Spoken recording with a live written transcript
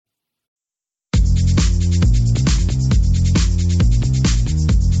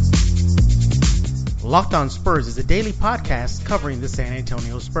Locked On Spurs is a daily podcast covering the San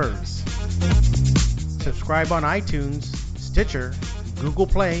Antonio Spurs. Subscribe on iTunes, Stitcher, Google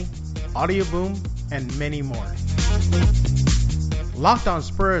Play, Audio Boom, and many more. Locked On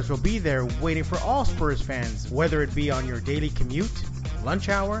Spurs will be there waiting for all Spurs fans, whether it be on your daily commute, lunch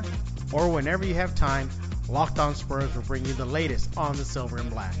hour, or whenever you have time. Locked On Spurs will bring you the latest on the silver and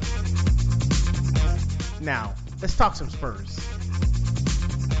black. Now, let's talk some Spurs.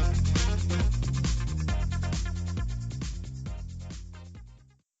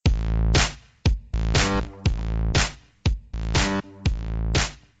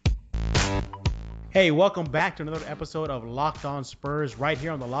 Hey, welcome back to another episode of Locked On Spurs right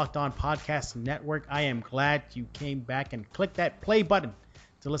here on the Locked On Podcast Network. I am glad you came back and clicked that play button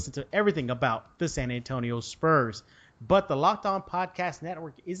to listen to everything about the San Antonio Spurs. But the Locked On Podcast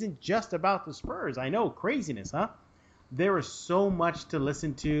Network isn't just about the Spurs. I know, craziness, huh? There is so much to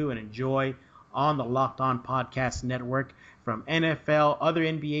listen to and enjoy on the Locked On Podcast Network, from NFL, other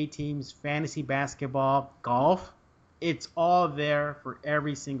NBA teams, fantasy basketball, golf. It's all there for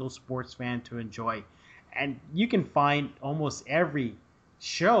every single sports fan to enjoy. And you can find almost every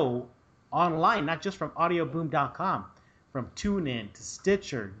show online, not just from audioboom.com, from TuneIn to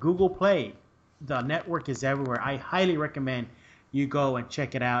Stitcher, Google Play. The network is everywhere. I highly recommend you go and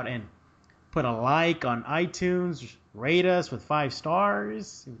check it out and put a like on iTunes, rate us with 5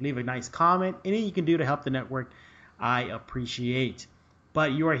 stars, leave a nice comment. Anything you can do to help the network, I appreciate.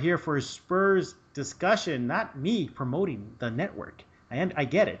 But you are here for a Spurs discussion, not me promoting the network. I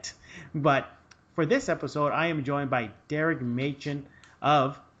get it. But for this episode, I am joined by Derek Machin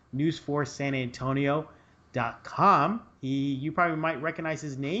of News4SanAntonio.com. You probably might recognize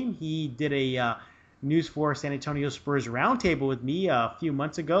his name. He did a News 4 San Antonio Spurs roundtable with me a few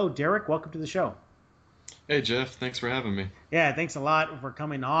months ago. Derek, welcome to the show. Hey, Jeff. Thanks for having me. Yeah, thanks a lot for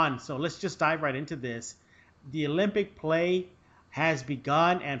coming on. So let's just dive right into this. The Olympic play has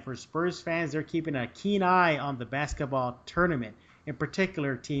begun, and for Spurs fans, they're keeping a keen eye on the basketball tournament. In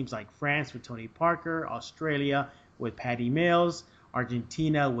particular, teams like France with Tony Parker, Australia with Patty Mills,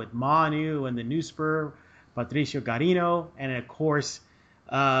 Argentina with Manu and the new Spur, Patricio Garino, and of course,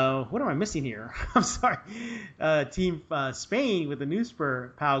 what am I missing here? I'm sorry. Team Spain with the new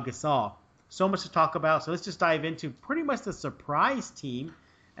Spur, Pau Gasol. So much to talk about, so let's just dive into pretty much the surprise team,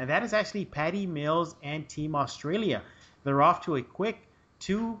 and that is actually Patty Mills and Team Australia. They're off to a quick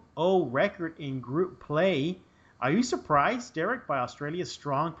 2-0 record in group play. Are you surprised, Derek, by Australia's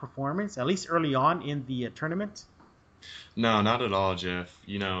strong performance, at least early on in the tournament? No, not at all, Jeff.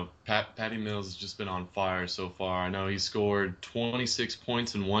 You know, Patty Mills has just been on fire so far. I know he scored 26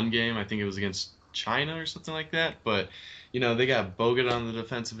 points in one game. I think it was against China or something like that. But, you know, they got Bogut on the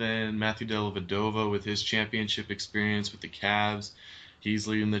defensive end, Matthew Dellavedova with his championship experience with the Cavs. He's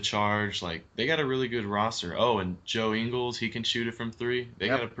leading the charge. Like, they got a really good roster. Oh, and Joe Ingles, he can shoot it from three. They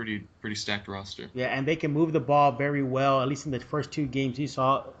got a pretty stacked roster. Yeah, and they can move the ball very well. At least in the first 2 games, you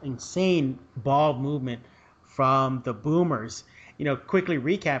saw insane ball movement from the Boomers. You know, quickly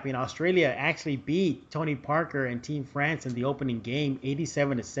recapping, Australia actually beat Tony Parker and Team France in the opening game,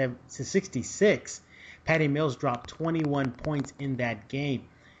 87-66. Patty Mills dropped 21 points in that game.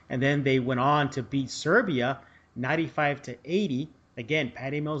 And then they went on to beat Serbia, 95-80. Again,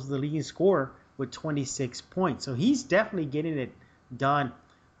 Patty Mills is the leading scorer with 26 points. So he's definitely getting it done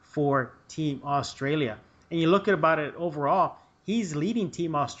for Team Australia. And you look about it overall, he's leading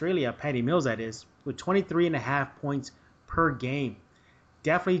Team Australia, Patty Mills that is, with 23.5 points per game.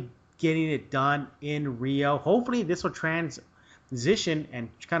 Definitely getting it done in Rio. Hopefully this will transition and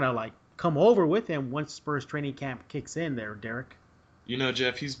kind of like come over with him once Spurs training camp kicks in there, Derek. You know,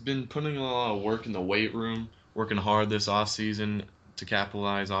 Jeff, he's been putting a lot of work in the weight room, working hard this offseason to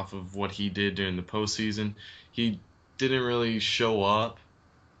capitalize off of what he did during the postseason. He didn't really show up.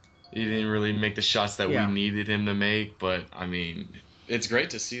 He didn't really make the shots that we needed him to make. But, I mean, it's great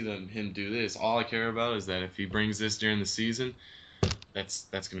to see him do this. All I care about is that if he brings this during the season, that's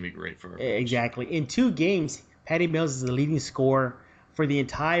going to be great for him. Exactly. In 2 games, Patty Mills is the leading scorer for the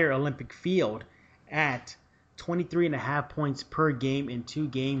entire Olympic field at 23.5 points per game in 2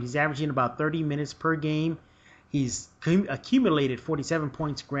 games. He's averaging about 30 minutes per game. He's accumulated 47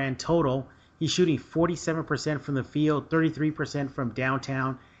 points grand total. He's shooting 47% from the field, 33% from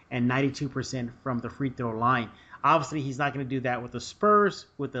downtown, and 92% from the free throw line. Obviously, he's not going to do that with the Spurs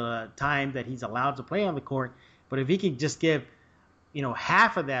with the time that he's allowed to play on the court. But if he can just give,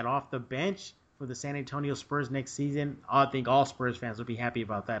 half of that off the bench for the San Antonio Spurs next season, I think all Spurs fans will be happy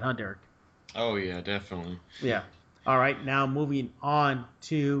about that, huh, Derek? Oh, yeah, definitely. Yeah. All right, now moving on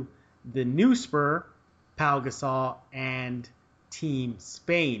to the new Spur, Pau Gasol and Team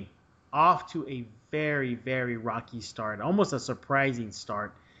Spain. Off to a very, very rocky start, almost a surprising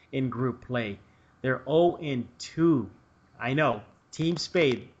start in group play. They're 0-2. I know. Team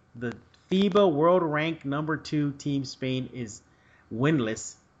Spain, the FIBA World Rank number 2 Team Spain is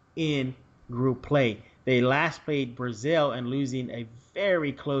winless in group play. They last played Brazil and losing a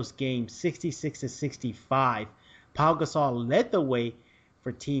very close game, 66-65. Pau Gasol led the way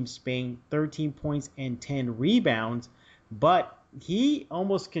for Team Spain, 13 points and 10 rebounds, but he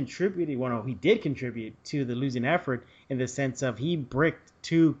almost contributed, well, no, he did contribute to the losing effort in the sense of he bricked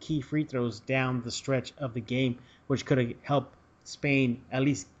 2 key free throws down the stretch of the game, which could have helped Spain at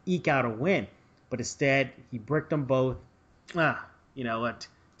least eke out a win. But instead, he bricked them both. You know what?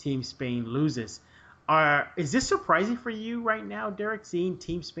 Team Spain loses. Is this surprising for you right now, Derek, seeing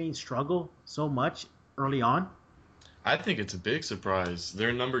Team Spain struggle so much early on? I think it's a big surprise.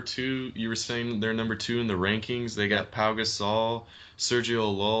 They're number 2. You were saying they're number 2 in the rankings. They got Pau Gasol,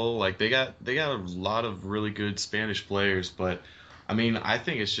 Sergio Llull. Like they got a lot of really good Spanish players. But I mean, I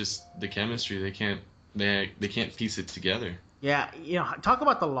think it's just the chemistry. They can't piece it together. Yeah, talk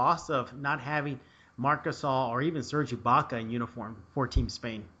about the loss of not having Marc Gasol or even Serge Ibaka in uniform for Team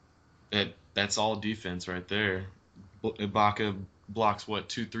Spain. That's all defense right there. Ibaka blocks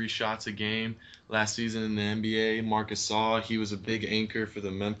 2-3 shots a game last season in the NBA. Marc Gasol, he was a big anchor for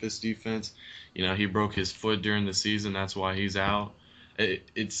the Memphis defense. He broke his foot during the season. That's why he's out.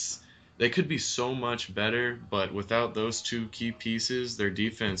 They could be so much better, but without those 2 key pieces, their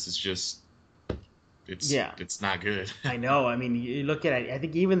defense is just it's not good. I know. I mean, you look at it. I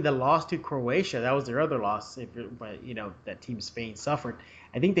think even the loss to Croatia, that was their other loss. That Team Spain suffered.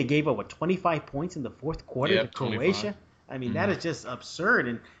 I think they gave up 25 points in the fourth quarter to Croatia. 25. I mean, that is just absurd,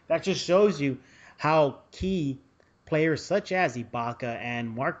 and that just shows you how key players such as Ibaka and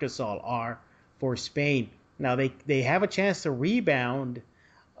Marc Gasol are for Spain. Now they have a chance to rebound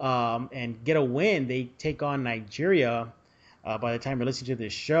and get a win. They take on Nigeria by the time you're listening to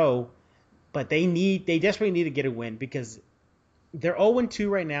this show. But they desperately need to get a win because they're 0-2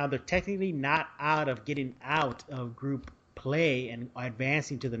 right now. They're technically not out of getting out of group play and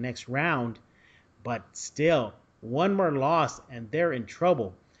advancing to the next round. But still, one more loss and they're in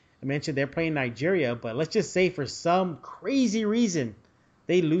trouble. I mentioned they're playing Nigeria, but let's just say for some crazy reason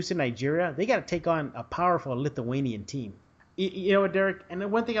they lose to Nigeria, they got to take on a powerful Lithuanian team. You know what, Derek? And the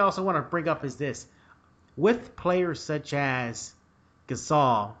one thing I also want to bring up is this. With players such as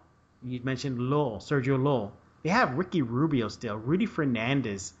Gasol, you mentioned Sergio Llull. They have Ricky Rubio still, Rudy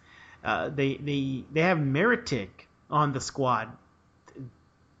Fernandez. They have Meritic on the squad.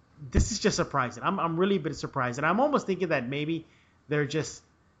 This is just surprising. I'm really a bit surprised, and I'm almost thinking that maybe they're just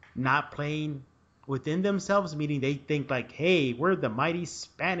not playing within themselves, meaning they think like, hey, we're the mighty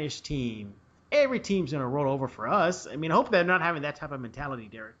Spanish team. Every team's gonna roll over for us. I mean, I hope they're not having that type of mentality,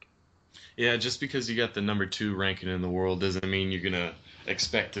 Derek. Yeah, just because you got the number 2 ranking in the world doesn't mean you're gonna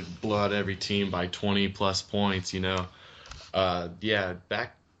expect to blow out every team by 20 plus points. Back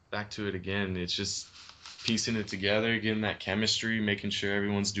to it again. It's just piecing it together, getting that chemistry, making sure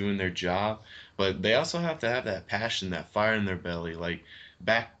everyone's doing their job. But they also have to have that passion, that fire in their belly. Like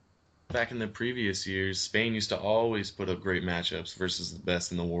back in the previous years, Spain used to always put up great matchups versus the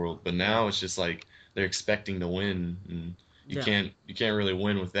best in the world. But now it's just like they're expecting to win, and you can't really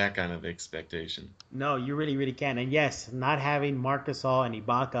win with that kind of expectation. No, you really, really can. And yes, not having Marc Gasol and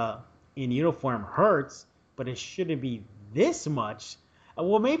Ibaka in uniform hurts, but it shouldn't be this much.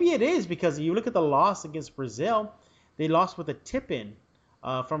 Well, maybe it is because you look at the loss against Brazil, they lost with a tip-in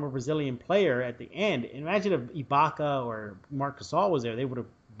from a Brazilian player at the end. Imagine if Ibaka or Marc Gasol was there, they would have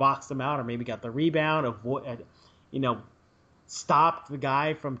boxed them out or maybe got the rebound, stopped the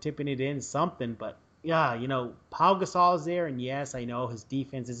guy from tipping it in, something. But yeah, Pau Gasol is there, and yes, I know his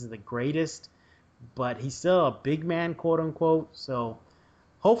defense isn't the greatest, but he's still a big man, quote unquote. So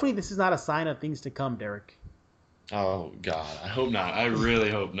hopefully this is not a sign of things to come, Derek. Oh God, I hope not. I really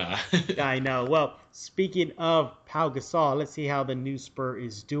hope not. I know. Well, speaking of Pau Gasol, let's see how the new Spur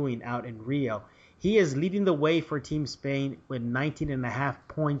is doing out in Rio. He is leading the way for Team Spain with 19.5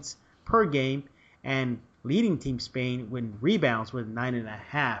 points per game and leading Team Spain with rebounds with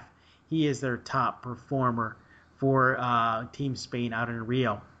 9.5. He is their top performer for Team Spain out in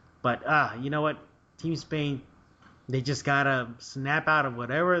Rio. But you know what? Team Spain, they just got to snap out of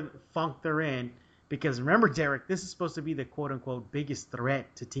whatever funk they're in. Because remember, Derek, this is supposed to be the quote-unquote biggest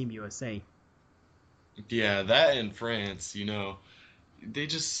threat to Team USA. Yeah, that and France, they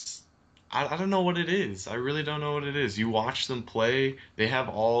just... I don't know what it is. I really don't know what it is. You watch them play, they have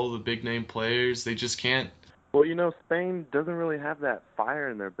all the big-name players. They just can't Well, Spain doesn't really have that fire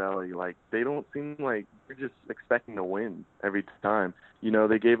in their belly. Like, they don't seem like they're just expecting to win every time.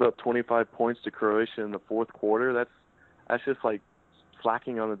 They gave up 25 points to Croatia in the fourth quarter. That's just like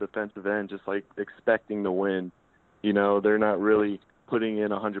slacking on the defensive end, just like expecting to win. They're not really putting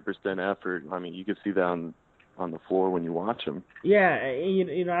in 100% effort. I mean, you can see that on the floor when you watch them. Yeah,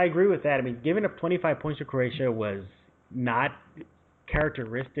 I agree with that. I mean, giving up 25 points to Croatia was not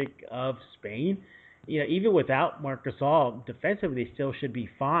characteristic of Spain. Even without Marc Gasol, defensively they still should be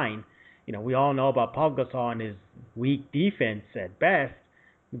fine. We all know about Paul Gasol and his weak defense at best,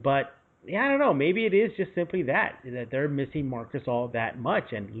 but yeah, I don't know. Maybe it is just simply that they're missing Marc Gasol that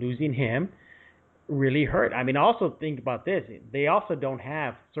much, and losing him really hurt. I mean, also think about this: they also don't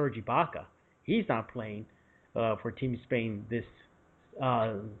have Serge Ibaka. He's not playing for Team Spain this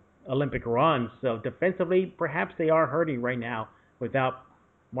Olympic run, so defensively, perhaps they are hurting right now without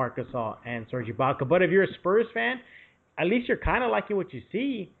Marc Gasol and Serge Ibaka. But if you're a Spurs fan, at least you're kind of liking what you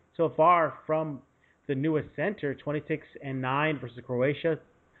see so far from the newest center, 26-9 versus Croatia,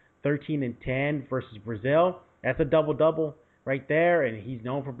 13-10 versus Brazil. That's a double-double right there, and he's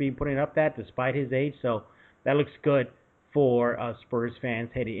known for putting up that despite his age. So that looks good for Spurs fans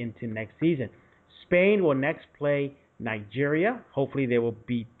heading into next season. Spain will next play Nigeria. Hopefully they will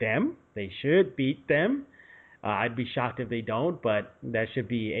beat them. They should beat them. I'd be shocked if they don't, but that should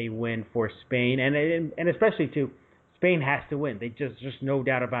be a win for Spain, and especially too, Spain has to win. They just no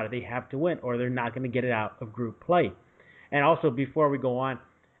doubt about it. They have to win, or they're not going to get it out of group play. And also, before we go on,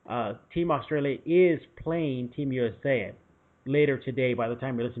 Team Australia is playing Team USA later today. By the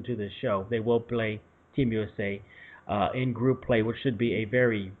time you listen to this show, they will play Team USA in group play, which should be a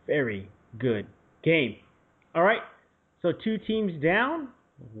very, very good game. All right, so 2 teams down,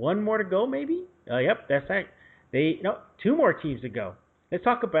 1 more to go, maybe. Yep, that's right. 2 more teams to go. Let's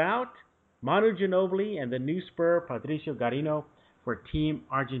talk about Manu Ginobili and the new Spur, Patricio Garino, for Team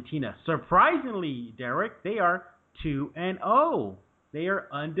Argentina. Surprisingly, Derek, they are 2-0. They are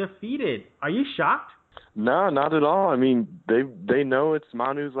undefeated. Are you shocked? No, not at all. I mean, they know it's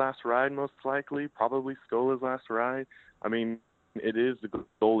Manu's last ride, most likely, probably Scola's last ride. I mean, it is the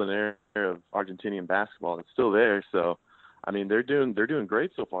golden era of Argentinian basketball. It's still there, so I mean, they're doing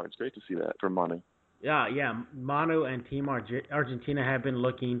great so far. It's great to see that from Manu. Yeah. Manu and Team Argentina have been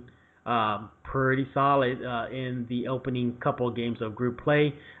looking pretty solid in the opening couple of games of group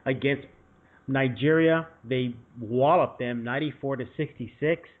play against Nigeria. They walloped them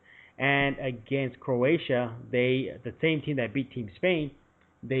 94-66, and against Croatia, the same team that beat Team Spain,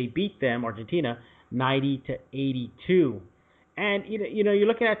 they beat them, Argentina, 90-82. And you're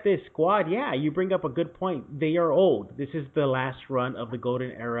looking at this squad. Yeah, you bring up a good point. They are old. This is the last run of the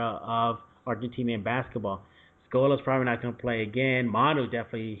golden era of Argentinian basketball. Scola's probably not going to play again. Manu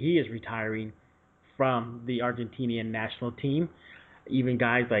definitely, he is retiring from the Argentinian national team. Even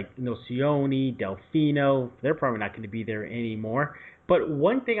guys like Nocioni, Delfino, they're probably not going to be there anymore. But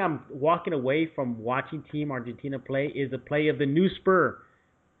one thing I'm walking away from watching Team Argentina play is the play of the new Spur,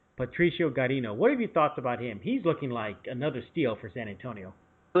 Patricio Garino. What have you thought about him? He's looking like another steal for San Antonio.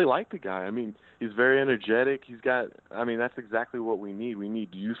 I really like the guy. I mean, he's very energetic. That's exactly what we need. We need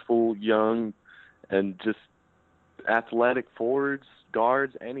youthful, young, and just athletic forwards,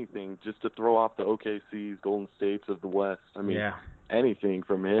 guards, anything, just to throw off the OKCs, Golden States of the West. I mean, anything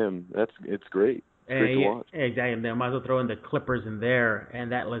from him. It's great. It's great to watch. Exactly. And they might as well throw in the Clippers in there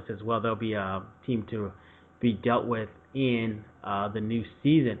and that list as well. They'll be a team to be dealt with in the new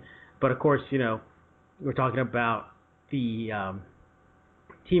season. But of course, we're talking about the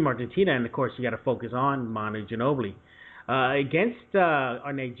Team Argentina, and of course you got to focus on Manu Ginobili. Against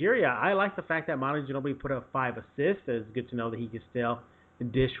Nigeria, I like the fact that Manu Ginobili put up 5 assists. It's good to know that he can still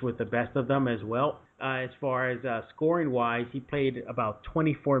dish with the best of them as well. As far as scoring-wise, he played about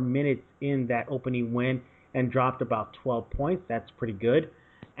 24 minutes in that opening win and dropped about 12 points. That's pretty good.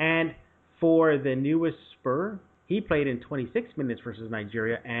 And for the newest Spur, he played in 26 minutes versus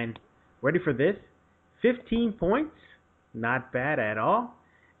Nigeria, and ready for this, 15 points, not bad at all.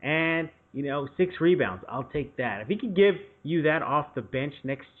 And 6 rebounds. I'll take that. If he can give you that off the bench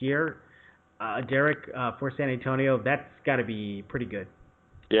next year, Derek, for San Antonio, that's got to be pretty good.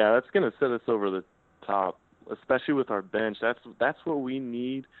 Yeah, that's going to set us over the top, especially with our bench. That's what we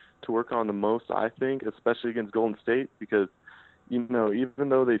need to work on the most, I think, especially against Golden State, because, even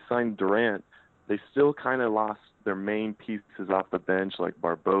though they signed Durant, they still kind of lost their main pieces off the bench, like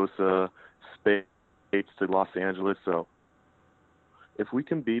Barbosa, Spates to Los Angeles. So if we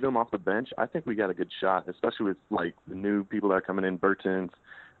can beat them off the bench, I think we got a good shot, especially with like the new people that are coming in, Bertans,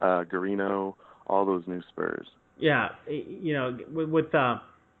 Garino, all those new Spurs. Yeah, with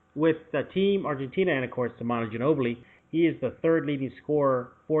with Team Argentina and, of course, Manu Ginobili, he is the third leading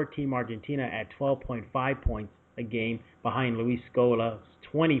scorer for Team Argentina at 12.5 points a game behind Luis Scola's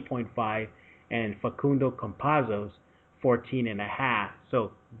 20.5 and Facundo Campazzo's 14.5.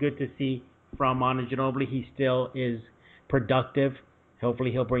 So good to see from Manu Ginobili. He still is productive.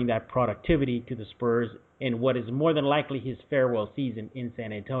 Hopefully he'll bring that productivity to the Spurs in what is more than likely his farewell season in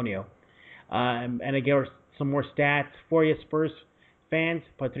San Antonio. And again, some more stats for you, Spurs fans.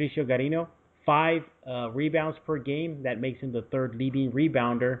 Patricio Garino, 5 rebounds per game. That makes him the third leading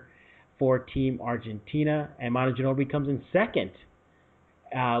rebounder for Team Argentina. And Manu Ginobili comes in second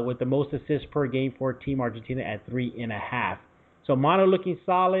with the most assists per game for Team Argentina at 3.5. So Manu looking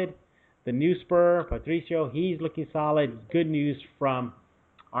solid. The new Spur, Patricio, he's looking solid. Good news from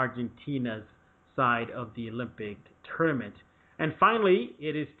Argentina's side of the Olympic tournament. And finally,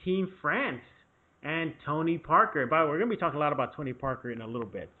 it is Team France and Tony Parker. But we're going to be talking a lot about Tony Parker in a little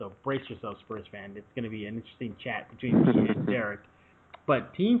bit, so brace yourself, Spurs fan. It's going to be an interesting chat between me and Derek.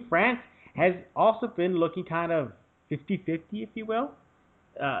 But Team France has also been looking kind of 50-50, if you will.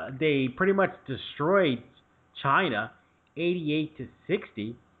 They pretty much destroyed China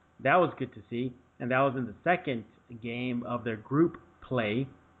 88-60. That was good to see. And that was in the second game of their group play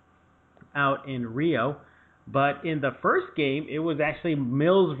out in Rio. But in the first game, it was actually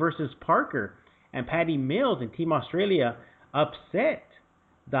Mills versus Parker. And Patty Mills and Team Australia upset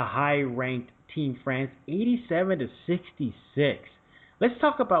the high-ranked Team France 87-66. Let's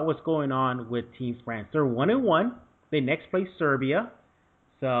talk about what's going on with Team France. They're 1-1. They next play Serbia.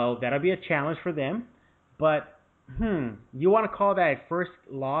 So that'll be a challenge for them. But you want to call that first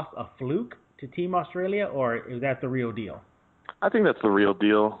loss a fluke to Team Australia, or is that the real deal? I think that's the real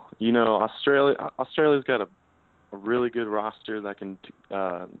deal. You know, Australia's got a really good roster that can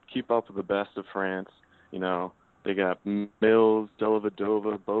keep up with the best of France. You know, they got Mills,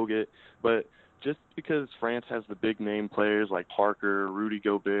 Dellavedova, Bogut, but just because France has the big name players like Parker, Rudy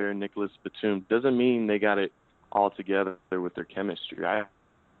Gobert, Nicolas Batum, doesn't mean they got it all together with their chemistry. I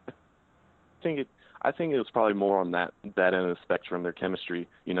think it was probably more on that end of the spectrum, their chemistry.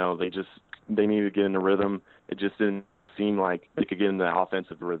 You know, they needed to get in a rhythm. It just didn't seem like they could get in the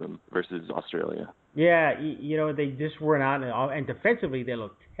offensive rhythm versus Australia. Yeah, you know, they just were not, and defensively they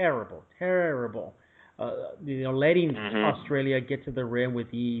looked terrible. You know, letting Australia get to the rim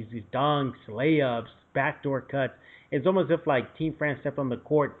with ease, these dunks, layups, backdoor cuts. It's almost as if like Team France stepped on the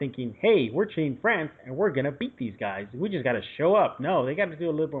court thinking, hey, we're Team France and we're going to beat these guys. We just got to show up. No, they got to do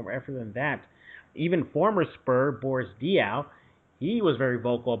a little bit more effort than that. Even former Spur, Boris Diaw, he was very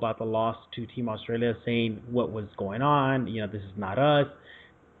vocal about the loss to Team Australia, saying what was going on. You know, this is not us.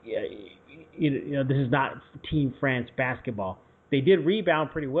 You know, this is not Team France basketball. They did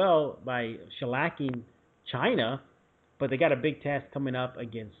rebound pretty well by shellacking China, but they got a big test coming up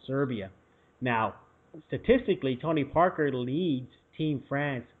against Serbia. Now, statistically, Tony Parker leads Team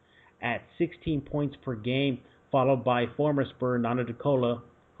France at 16 points per game, followed by former Spur Nana De Cola,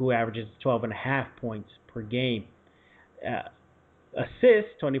 who averages 12.5 points per game.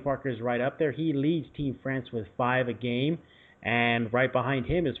 Assists, Tony Parker is right up there. He leads Team France with 5 a game, and right behind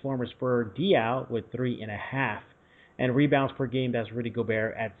him is former Spur Diaw with 3.5. And rebounds per game, that's Rudy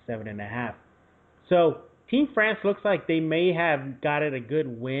Gobert at 7.5. So Team France looks like they may have got it a good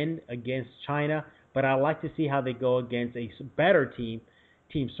win against China, but I'd like to see how they go against a better team,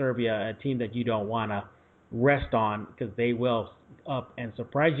 Team Serbia, a team that you don't want to rest on because they will up and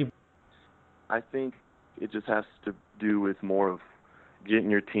surprise you. I think it just has to do with more of getting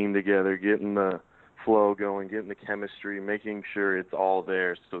your team together, getting the flow going, getting the chemistry, making sure it's all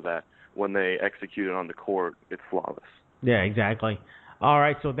there so that when they execute it on the court, it's flawless. Yeah, exactly. All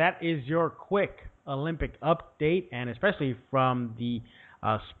right, so that is your quick Olympic update, and especially from the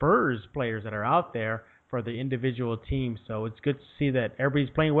Spurs players that are out there for the individual teams. So it's good to see that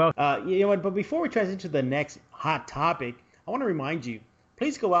everybody's playing well. You know what? But before we transition to the next hot topic, I want to remind you,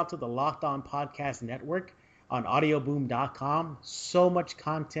 please go out to the Locked On Podcast Network on audioboom.com. So much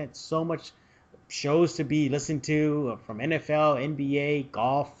content, so much shows to be listened to from NFL, NBA,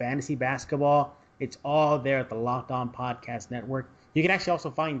 golf, fantasy basketball. It's all there at the Locked On Podcast Network. You can actually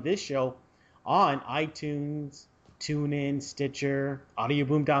also find this show on iTunes, TuneIn, Stitcher,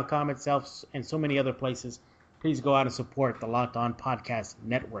 audioboom.com itself, and so many other places. Please go out and support the Locked On Podcast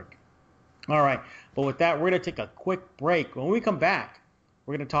Network. All right, but with that, we're going to take a quick break. When we come back,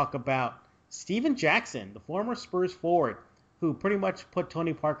 we're going to talk about Stephen Jackson, the former Spurs forward, who pretty much put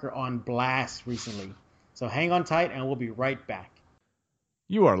Tony Parker on blast recently. So hang on tight, and we'll be right back.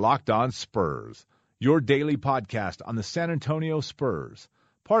 You are Locked On Spurs, your daily podcast on the San Antonio Spurs,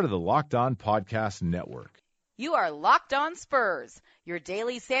 part of the Locked On Podcast Network. You are Locked On Spurs, your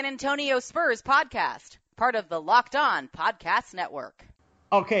daily San Antonio Spurs podcast, part of the Locked On Podcast Network.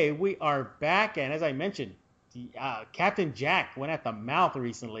 Okay, we are back, and as I mentioned, Captain Jack went at the mouth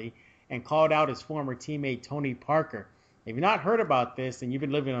recently and called out his former teammate Tony Parker. If you've not heard about this, then you've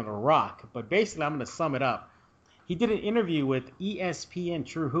been living on a rock, but basically I'm going to sum it up. He did an interview with ESPN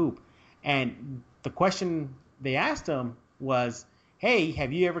True Hoop, and the question they asked him was, hey,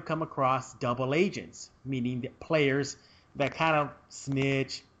 have you ever come across double agents, meaning that players that kind of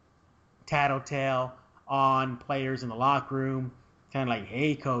snitch, tattletale on players in the locker room, kind of like,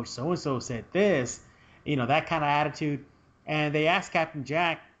 hey, coach, so-and-so said this, that kind of attitude. And they asked Captain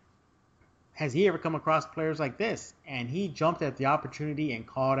Jack, has he ever come across players like this? And he jumped at the opportunity and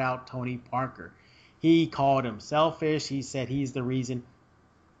called out Tony Parker. He called him selfish. He said he's the reason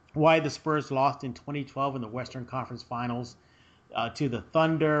why the Spurs lost in 2012 in the Western Conference Finals to the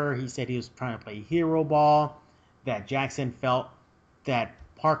Thunder. He said he was trying to play hero ball, that Jackson felt that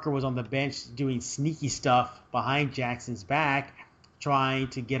Parker was on the bench doing sneaky stuff behind Jackson's back, trying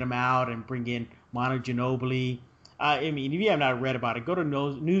to get him out and bring in Manu Ginobili. If you have not read about it, go to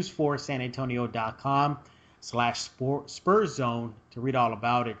news4sanantonio.com/SpursZone to read all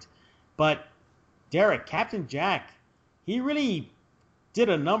about it. But Derek, Captain Jack, he really did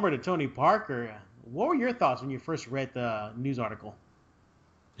a number to Tony Parker. What were your thoughts when you first read the news article?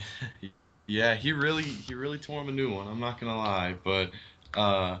 Yeah, he really tore him a new one. I'm not gonna lie, but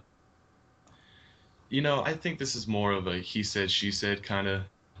I think this is more of a he said she said kind of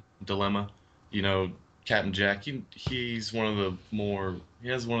dilemma. Captain Jack, he has one of the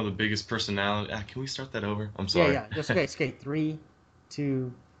biggest personality. Can we start that over? I'm sorry. Yeah. Just okay. 3,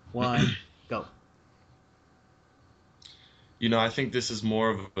 2, 1, go. I think this is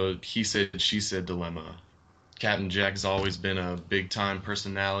more of a he said, she said dilemma. Captain Jack's always been a big-time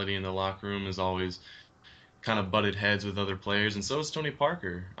personality in the locker room, has always kind of butted heads with other players, and so is Tony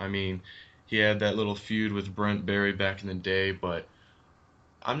Parker. I mean, he had that little feud with Brent Barry back in the day, but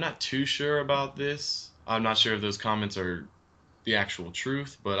I'm not too sure about this. I'm not sure if those comments are the actual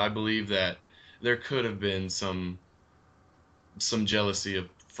truth, but I believe that there could have been some jealousy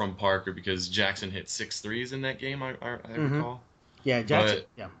from Parker because Jackson hit 6 threes in that game, I recall. Yeah, Jackson.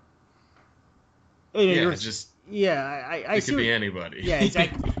 But, yeah. I it see could be anybody. Yeah,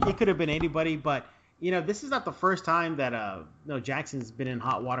 exactly. It could have been anybody, but this is not the first time that Jackson's been in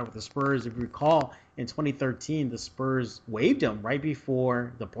hot water with the Spurs. If you recall, in 2013, the Spurs waived him right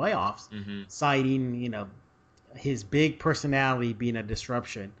before the playoffs, citing his big personality being a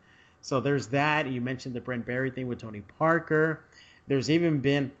disruption. So there's that. You mentioned the Brent Barry thing with Tony Parker. There's even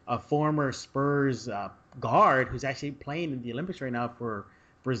been a former Spurs guard who's actually playing in the Olympics right now for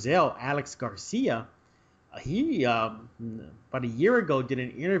Brazil, Alex Garcia. He about a year ago did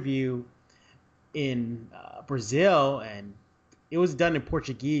an interview in Brazil, and it was done in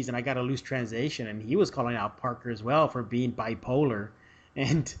Portuguese, and I got a loose translation, and he was calling out Parker as well for being bipolar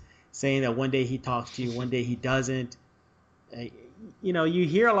and saying that one day he talks to you, one day he doesn't. You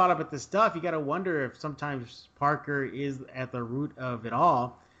hear a lot about this stuff. You got to wonder if sometimes Parker is at the root of it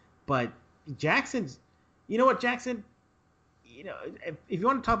all. But Jackson's, Jackson, if you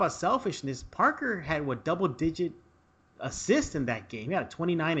want to talk about selfishness, Parker had double-digit assists in that game. He had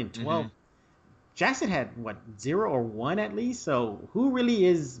 29 and 12. Jackson had 0 or 1 at least. So who really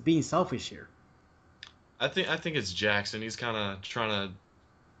is being selfish here? I think it's Jackson. He's kind of trying to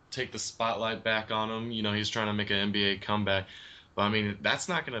take the spotlight back on him. He's trying to make an NBA comeback. But, I mean, that's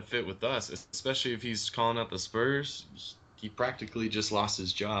not going to fit with us, especially if he's calling out the Spurs. He practically just lost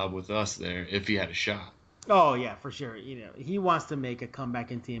his job with us there if he had a shot. Oh, yeah, for sure. He wants to make a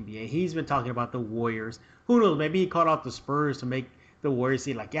comeback into the NBA. He's been talking about the Warriors. Who knows? Maybe he called out the Spurs to make the Warriors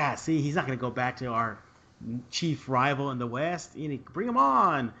see, he's not going to go back to our chief rival in the West. Bring him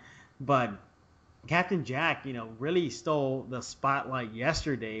on. But Captain Jack, really stole the spotlight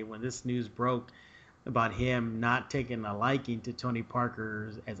yesterday when this news broke about him not taking a liking to Tony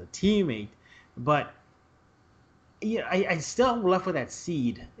Parker as a teammate. But I still left with that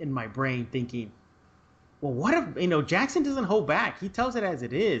seed in my brain thinking, well, what if, Jackson doesn't hold back. He tells it as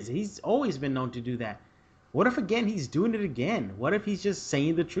it is. He's always been known to do that. What if, again, he's doing it again? What if he's just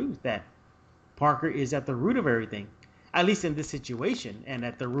saying the truth, that Parker is at the root of everything, at least in this situation, and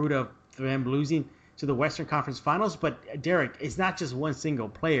at the root of them losing to the Western Conference Finals? But, Derek, it's not just one single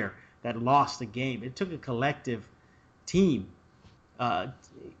player that lost the game. It took a collective team. If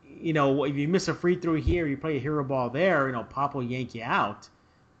you miss a free throw here, you play a hero ball there, Pop will yank you out.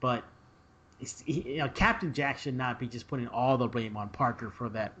 But Captain Jack should not be just putting all the blame on Parker for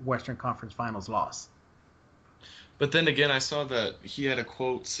that Western Conference Finals loss. But then again, I saw that he had a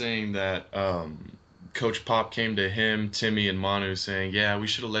quote saying that Coach Pop came to him, Timmy, and Manu saying, "Yeah, I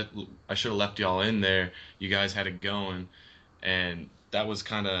should have left y'all in there. You guys had it going," and that was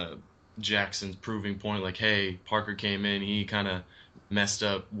kind of Jackson's proving point. Like, hey, Parker came in, he kind of messed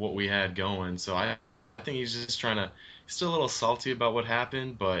up what we had going. So I think he's just he's still a little salty about what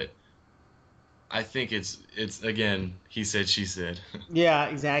happened, but I think it's again, he said, she said. Yeah,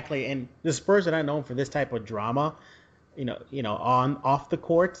 exactly. And the Spurs are not known for this type of drama. On off the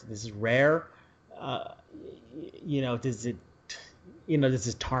court, this is rare. Uh, does it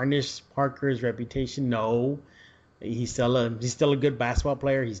tarnish Parker's reputation? No. He's still a good basketball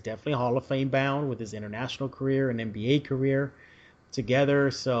player. He's definitely Hall of Fame bound with his international career and NBA career together.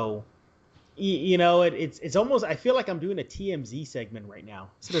 So, it's almost, I feel like I'm doing a TMZ segment right now.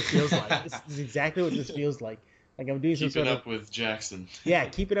 That's what it feels like. This is exactly what this feels like. Like I'm doing Keeping up with Jackson. Yeah,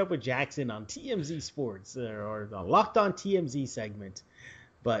 keeping up with Jackson on TMZ Sports or the Locked On TMZ segment.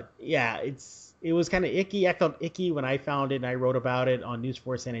 But yeah, it was kind of icky. I felt icky when I found it and I wrote about it on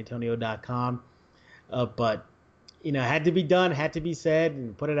newsportsanantonio.com. But had to be done, had to be said,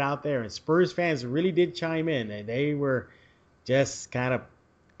 and put it out there. And Spurs fans really did chime in, and they were just kind of.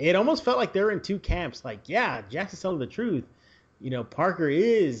 It almost felt like they were in two camps. Like, yeah, Jackson's telling the truth. Parker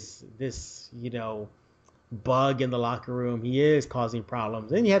is this, bug in the locker room. He is causing problems.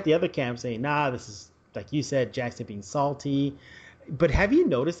 Then you have the other camp saying, nah, this is, like you said, Jackson being salty. But have you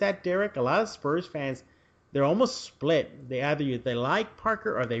noticed that, Derek? A lot of Spurs fans, they're almost split. They like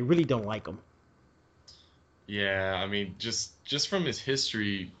Parker or they really don't like him. Yeah, I mean, just from his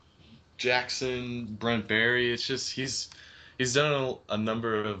history, Jackson, Brent Barry, it's just he's done a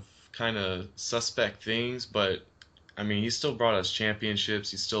number of kind of suspect things, but I mean, he still brought us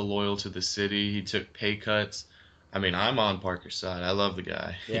championships. He's still loyal to the city. He took pay cuts. I mean, I'm on Parker's side. I love the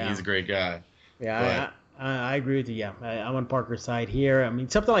guy. Yeah. He's a great guy. Yeah, I agree with you. Yeah, I'm on Parker's side here. I mean,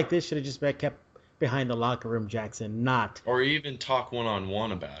 something like this should have just been kept behind the locker room, Jackson, not. Or even talk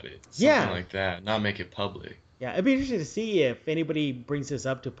one-on-one about it. Yeah. Something like that. Not make it public. Yeah, it'd be interesting to see if anybody brings this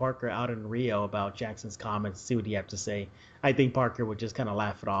up to Parker out in Rio about Jackson's comments, see what he have to say. I think Parker would just kind of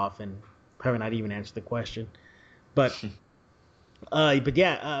laugh it off and probably not even answer the question. But hopefully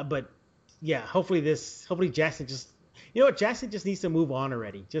Jackson Jackson just needs to move on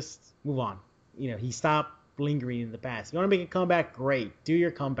already. Just move on. He stopped lingering in the past. You want to make a comeback? Great. Do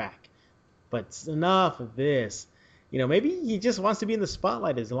your comeback. But it's enough of this. Maybe he just wants to be in the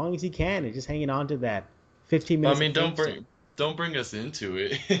spotlight as long as he can and just hanging on to that 15 minutes. I mean, don't bring us into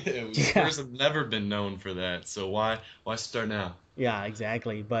it. Spurs have never been known for that. So why start now? Yeah,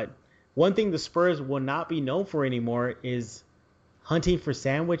 exactly. But one thing the Spurs will not be known for anymore is hunting for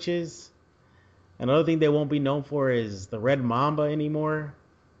sandwiches. Another thing they won't be known for is the Red Mamba anymore,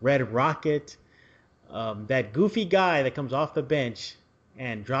 Red Rocket, that goofy guy that comes off the bench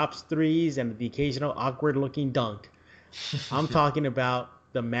and drops threes and the occasional awkward-looking dunk. I'm talking about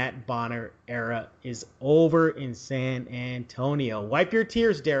the Matt Bonner era is over in San Antonio. Wipe your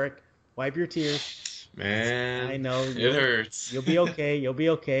tears, Derek. Wipe your tears. Man, I know it hurts. You'll be okay. You'll be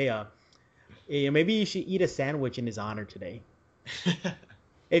okay. Maybe you should eat a sandwich in his honor today.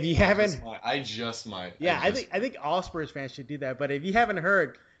 If you haven't, I just might. Yeah, I think all Spurs fans should do that. But if you haven't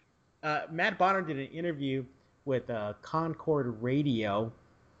heard, Matt Bonner did an interview with Concord Radio,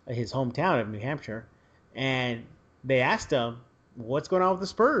 his hometown of New Hampshire, and they asked him, "What's going on with the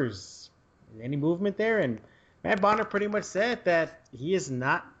Spurs? Any movement there?" And Matt Bonner pretty much said that he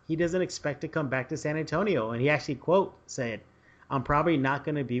doesn't expect to come back to San Antonio, and he actually said, "I'm probably not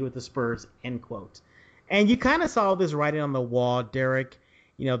going to be with the Spurs," end quote. And you kind of saw this writing on the wall, Derek.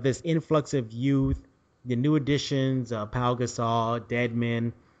 This influx of youth, the new additions, Pau Gasol,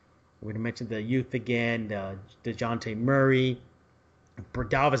 Dedmon. We're going to mention the youth again, DeJounte Murray.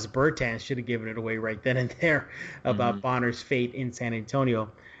 Davis Bertans should have given it away right then and there about Bonner's fate in San Antonio.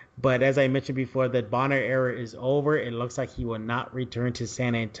 But as I mentioned before, the Bonner era is over. It looks like he will not return to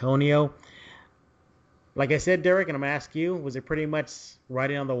San Antonio. Like I said, Derek, and I'm going to ask you, was it pretty much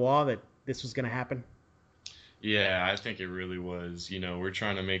writing on the wall that this was going to happen? Yeah, I think it really was. We're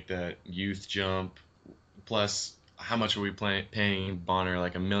trying to make that youth jump. Plus, how much are we paying Bonner?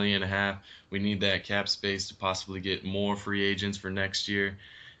 Like $1.5 million. We need that cap space to possibly get more free agents for next year.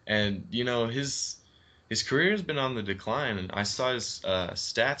 And his career has been on the decline. And I saw his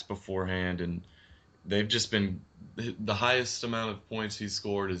stats beforehand, and they've just been the highest amount of points he's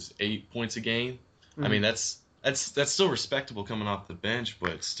scored is 8 points a game. I mean, that's still respectable coming off the bench,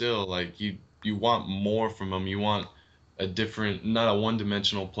 but still, like you want more from him. You want a different, not a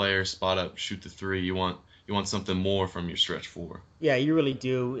one-dimensional player, spot up, shoot the three. You want something more from your stretch four. Yeah, you really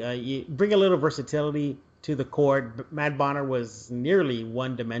do. You bring a little versatility to the court. Matt Bonner was nearly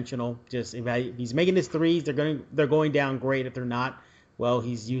one-dimensional. Just if he's making his threes, they're going down great. If they're not, well,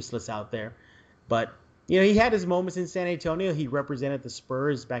 he's useless out there. But he had his moments in San Antonio. He represented the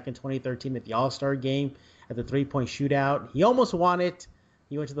Spurs back in 2013 at the All-Star game at the three-point shootout. He almost won it.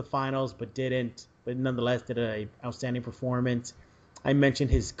 He went to the finals but didn't. But nonetheless, did an outstanding performance. I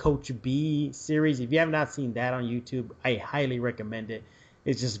mentioned his Coach B series. If you have not seen that on YouTube, I highly recommend it.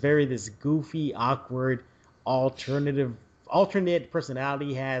 It's just this goofy, awkward, alternate personality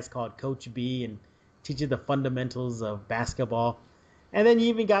he has called Coach B, and teaches the fundamentals of basketball. And then you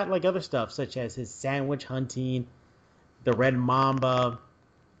even got like other stuff such as his sandwich hunting, the Red Mamba.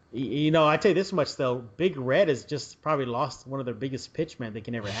 I tell you this much though, Big Red has just probably lost one of their biggest pitchmen they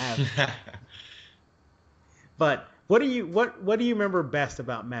can ever have. But what do you remember best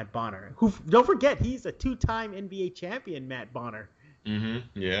about Matt Bonner? Who, don't forget, he's a 2-time NBA champion, Matt Bonner.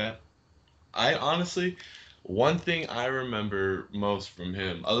 Yeah. I honestly, one thing I remember most from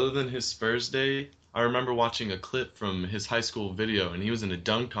him, other than his Spurs day, I remember watching a clip from his high school video, and he was in a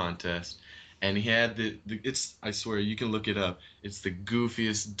dunk contest, and he had I swear, you can look it up. It's the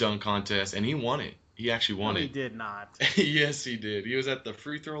goofiest dunk contest, and he won it. He actually won it. He did not. Yes, he did. He was at the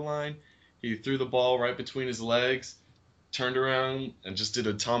free throw line. He threw the ball right between his legs, turned around, and just did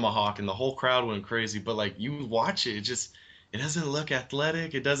a tomahawk, and the whole crowd went crazy. But like, you watch it, it doesn't look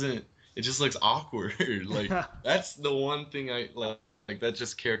athletic. It just looks awkward. Like, that's the one thing I like. Like, that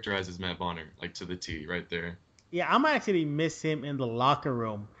just characterizes Matt Bonner, like, to the T right there. Yeah, I'm actually miss him in the locker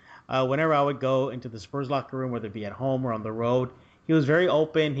room. Whenever I would go into the Spurs locker room, whether it be at home or on the road, he was very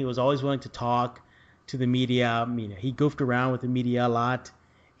open. He was always willing to talk to the media. He goofed around with the media a lot.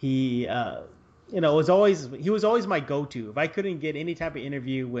 He, was always my go-to. If I couldn't get any type of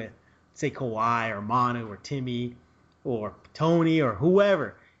interview with, say, Kawhi or Manu or Timmy or Tony or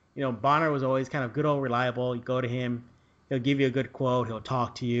whoever, Bonner was always kind of good old reliable. You go to him, he'll give you a good quote, he'll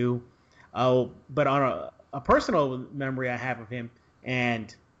talk to you. But on a personal memory I have of him,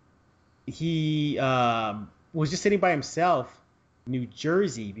 and he was just sitting by himself in New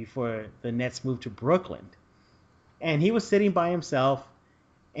Jersey before the Nets moved to Brooklyn. And he was sitting by himself,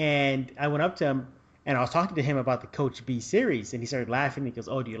 and I went up to him, and I was talking to him about the Coach B series, and he started laughing. He goes,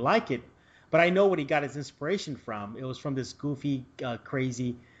 "Oh, do you like it?" But I know what he got his inspiration from. It was from this goofy,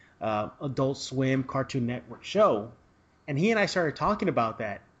 crazy Adult Swim Cartoon Network show. And he and I started talking about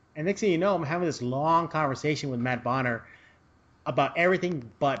that. And next thing you know, I'm having this long conversation with Matt Bonner about everything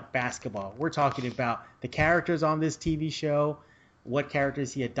but basketball. We're talking about the characters on this TV show, what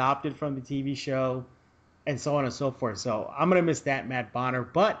characters he adopted from the TV show, and so on and so forth. So I'm going to miss that Matt Bonner.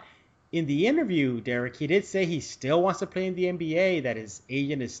 But in the interview, Derek, he did say he still wants to play in the NBA, that his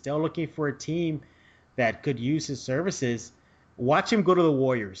agent is still looking for a team that could use his services. Watch him go to the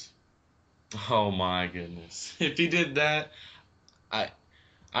Warriors. Oh my goodness! If he did that, I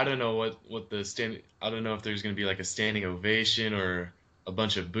don't know what I don't know if there's gonna be like a standing ovation or a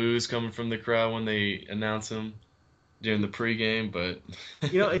bunch of boos coming from the crowd when they announce him during the pregame, but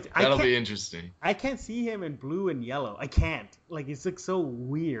that'll be interesting. I can't see him in blue and yellow. I can't. Like, it looks so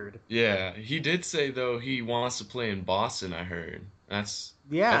weird. Yeah, he did say though he wants to play in Boston. I heard that's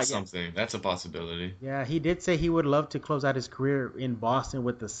something. That's a possibility. Yeah, he did say he would love to close out his career in Boston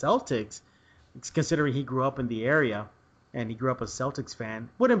with the Celtics, considering he grew up in the area and he grew up a Celtics fan.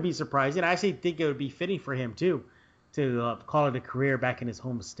 Wouldn't be surprising. I actually think it would be fitting for him too to call it a career back in his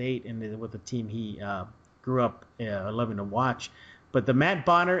home state and with the team he grew up loving to watch. But the Matt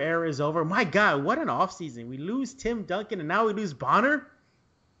Bonner era is over. My God, what an offseason. We lose Tim Duncan and now we lose Bonner?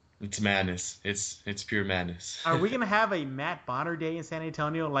 It's madness. It's pure madness. Are we going to have a Matt Bonner day in San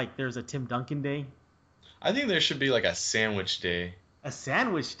Antonio like there's a Tim Duncan day? I think there should be like a sandwich day. A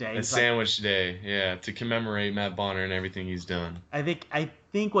sandwich day? A sandwich day, yeah, to commemorate Matt Bonner and everything he's done. I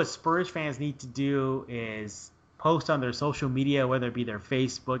think what Spurs fans need to do is post on their social media, whether it be their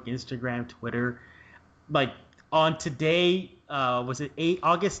Facebook, Instagram, Twitter, like on today, was it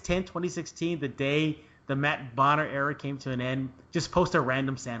August 10th, 2016, the day the Matt Bonner era came to an end, just post a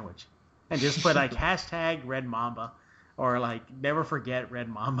random sandwich and just put like hashtag Red Mamba or like never forget Red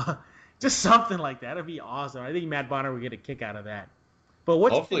Mamba. Just something like that. It'd be awesome. I think Matt Bonner would get a kick out of that. But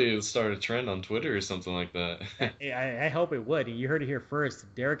hopefully it'll start a trend on Twitter or something like that. I hope it would. You heard it here first.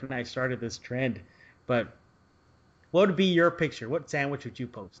 Derek and I started this trend. But what would be your picture? What sandwich would you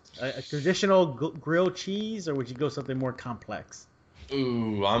post? A traditional grilled cheese, or would you go something more complex?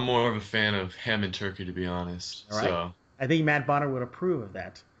 Ooh, I'm more of a fan of ham and turkey, to be honest. All right. So. I think Matt Bonner would approve of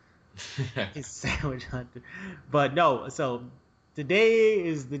that. His sandwich hunter. But no, so today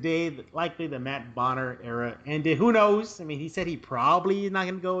is the day that likely the Matt Bonner era ended. Who knows? I mean, he said he probably is not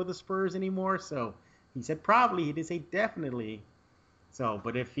going to go with the Spurs anymore, so He said probably. He didn't say definitely. So,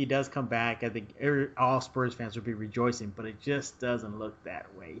 but if he does come back, I think all Spurs fans will be rejoicing. But it just doesn't look that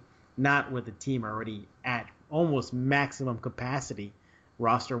way. Not with the team already at almost maximum capacity,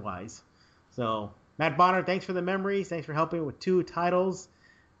 roster-wise. So, Matt Bonner, thanks for the memories. Thanks for helping with 2 titles.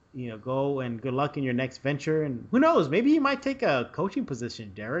 Go and good luck in your next venture. And who knows, maybe you might take a coaching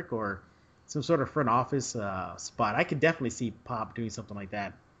position, Derek, or some sort of front office spot. I could definitely see Pop doing something like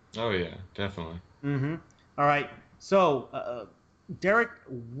that. Oh, yeah, definitely. Mm-hmm. All right. So, Derek,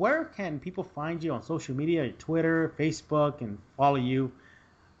 where can people find you on social media, Twitter, Facebook, and follow you?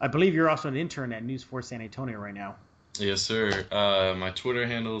 I believe you're also an intern at News 4 San Antonio right now. Yes, sir. My Twitter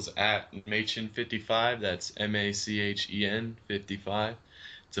handle is @Machen55. That's MACHEN 55.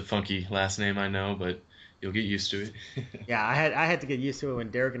 It's a funky last name, I know, but you'll get used to it. Yeah, I had to get used to it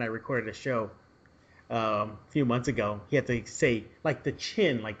when Derek and I recorded a show a few months ago. He had to say like the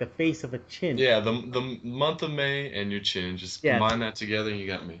chin, like the face of a chin. Yeah, the month of May and your chin. Just combine that together and you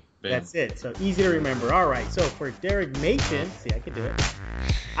got me. Bam. That's it. So easy to remember. All right. So for Derek Machen, see, I can do it.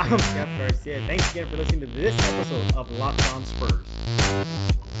 I'm Jeff Garcia. Thanks again for listening to this episode of Locked On Spurs.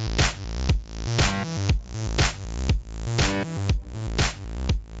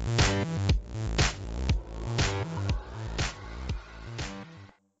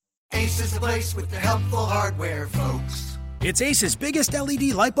 Ace is the place with the helpful hardware, folks. It's Ace's biggest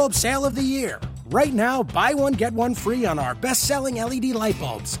LED light bulb sale of the year. Right now, buy one, get one free on our best-selling LED light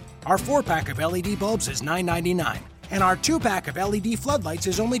bulbs. Our 4-pack of LED bulbs is $9.99, and our 2-pack of LED floodlights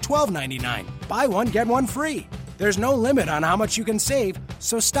is only $12.99. Buy one, get one free. There's no limit on how much you can save,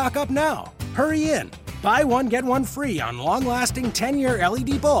 so stock up now. Hurry in. Buy one, get one free on long-lasting 10-year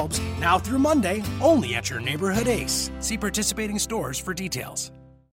LED bulbs now through Monday, only at your neighborhood Ace. See participating stores for details.